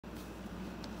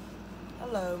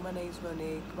Hello, my name is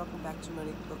Monique. Welcome back to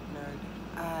Monique Book Nerd.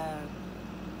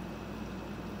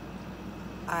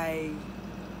 I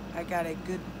got a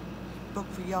good book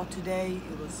for y'all today.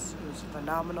 It was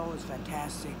phenomenal. It was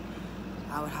fantastic.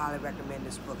 I would highly recommend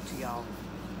this book to y'all.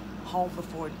 Home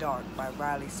Before Dark by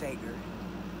Riley Sager.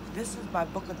 This is my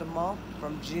book of the month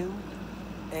from June,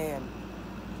 and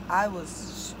I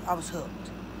was hooked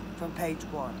from page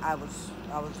one. I was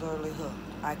literally hooked.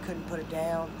 I couldn't put it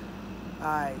down.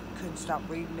 I couldn't stop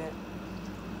reading it.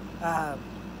 I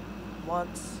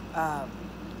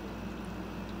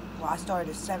started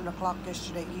at 7 o'clock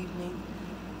yesterday evening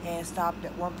and stopped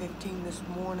at 1:15 this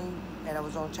morning, and I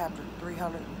was on chapter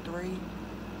 303,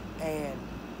 and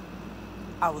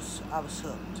I was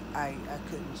hooked. I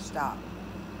couldn't stop.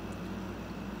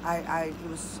 It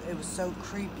was so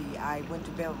creepy. I went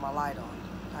to bed with my light on.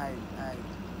 I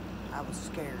was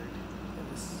scared. It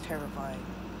was terrifying.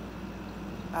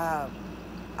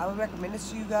 I would recommend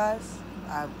this to you guys.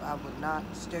 I would not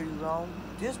steer you wrong.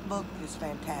 This book is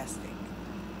fantastic.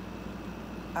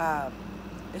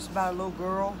 It's about a little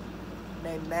girl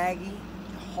named Maggie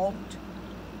Holt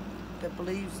that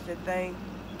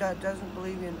doesn't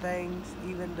believe in things,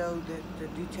 even though the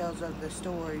details of the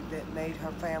story that made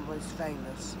her families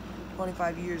famous.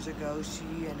 25 years ago,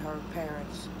 she and her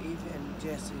parents, Eve and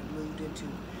Jesse, moved into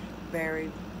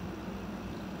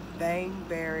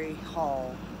Bangberry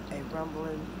Hall, a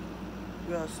rumbling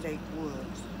real estate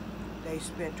woods. They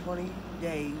spent 20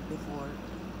 days before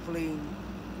fleeing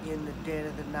in the dead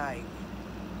of the night.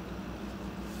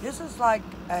 This is like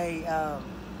a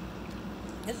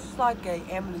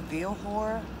Amityville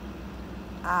horror.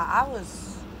 I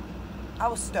was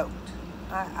stoked.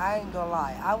 I ain't gonna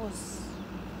lie. I was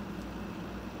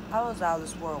out of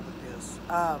this world with this.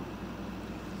 Let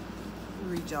me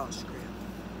read y'all the script.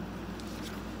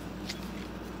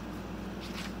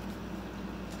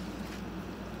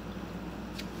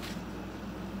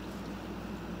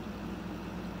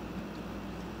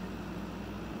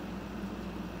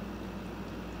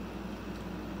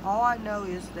 All I know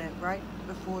is that right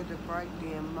before the bright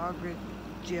dim, Margaret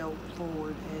jolted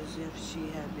forward as if she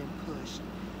had been pushed.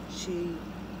 She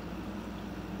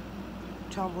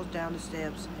tumbles down the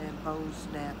steps and bones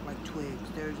snap like twigs.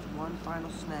 There's one final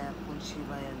snap when she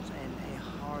lands and a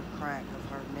hard crack of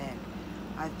her neck.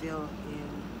 I feel in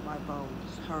my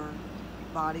bones. Her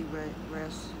body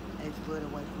rests a foot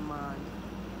away from mine.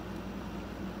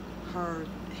 Her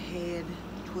head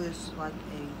twists like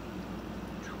a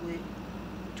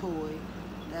toy.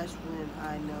 That's when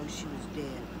I know she was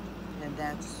dead, and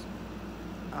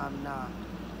I'm not,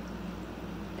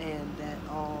 and that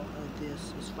all of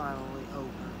this is finally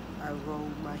over. I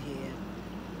rolled my head,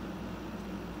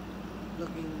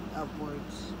 looking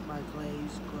upwards. My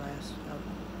gaze grasped up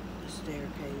the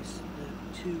staircase. The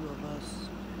two of us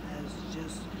has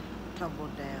just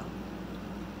tumbled down.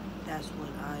 That's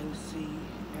when I see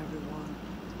everyone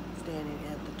standing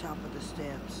at the top of the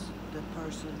steps. The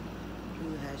person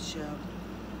who had shoved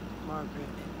Margaret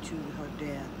to her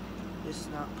death. It's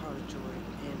not purgatory,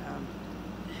 and I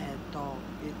had thought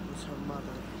it was her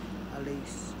mother.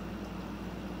 Elise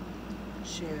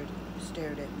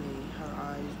stared at me, her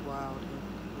eyes wild and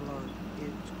alert.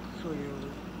 It's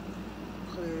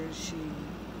clear she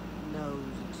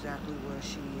knows exactly where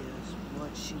she is,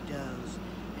 what she does,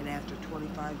 and after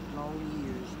 25 long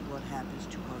years, what happens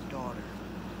to her daughter.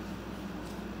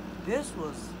 This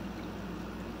was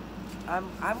I'm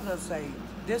gonna say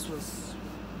this was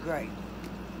great.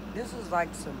 This was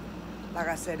like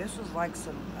this was like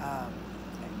some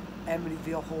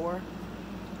Amityville horror.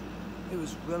 It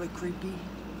was really creepy.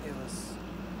 It was,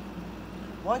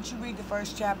 once you read the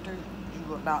first chapter, you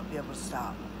will not be able to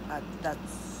stop.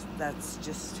 That's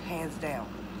just hands down.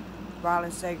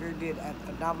 Riley Sager did a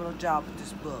phenomenal job with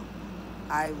this book.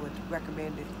 I would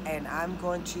recommend it, and I'm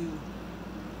going to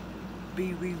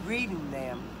be rereading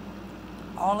them.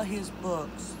 All of his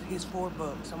books, his 4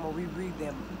 books, I'm going to reread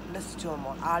them, listen to them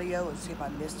on audio, and see if I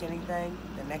missed anything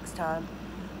the next time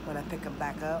when I pick them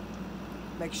back up.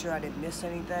 Make sure I didn't miss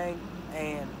anything.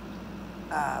 And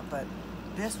but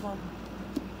this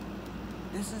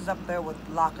is up there with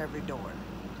Lock Every Door.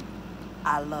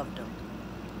 I loved them.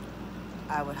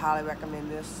 I would highly recommend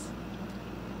this.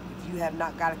 If you have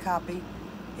not got a copy,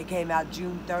 it came out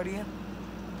June 30th.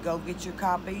 Go get your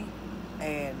copy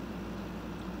and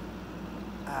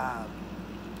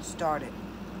start it,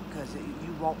 because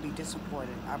you won't be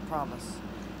disappointed. I promise.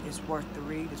 It's worth the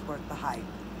read. It's worth the hype.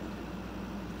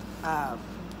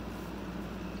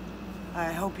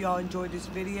 I hope y'all enjoyed this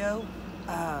video.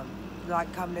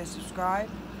 Like, comment, and subscribe,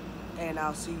 and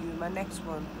I'll see you in my next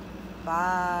one.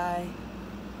 Bye.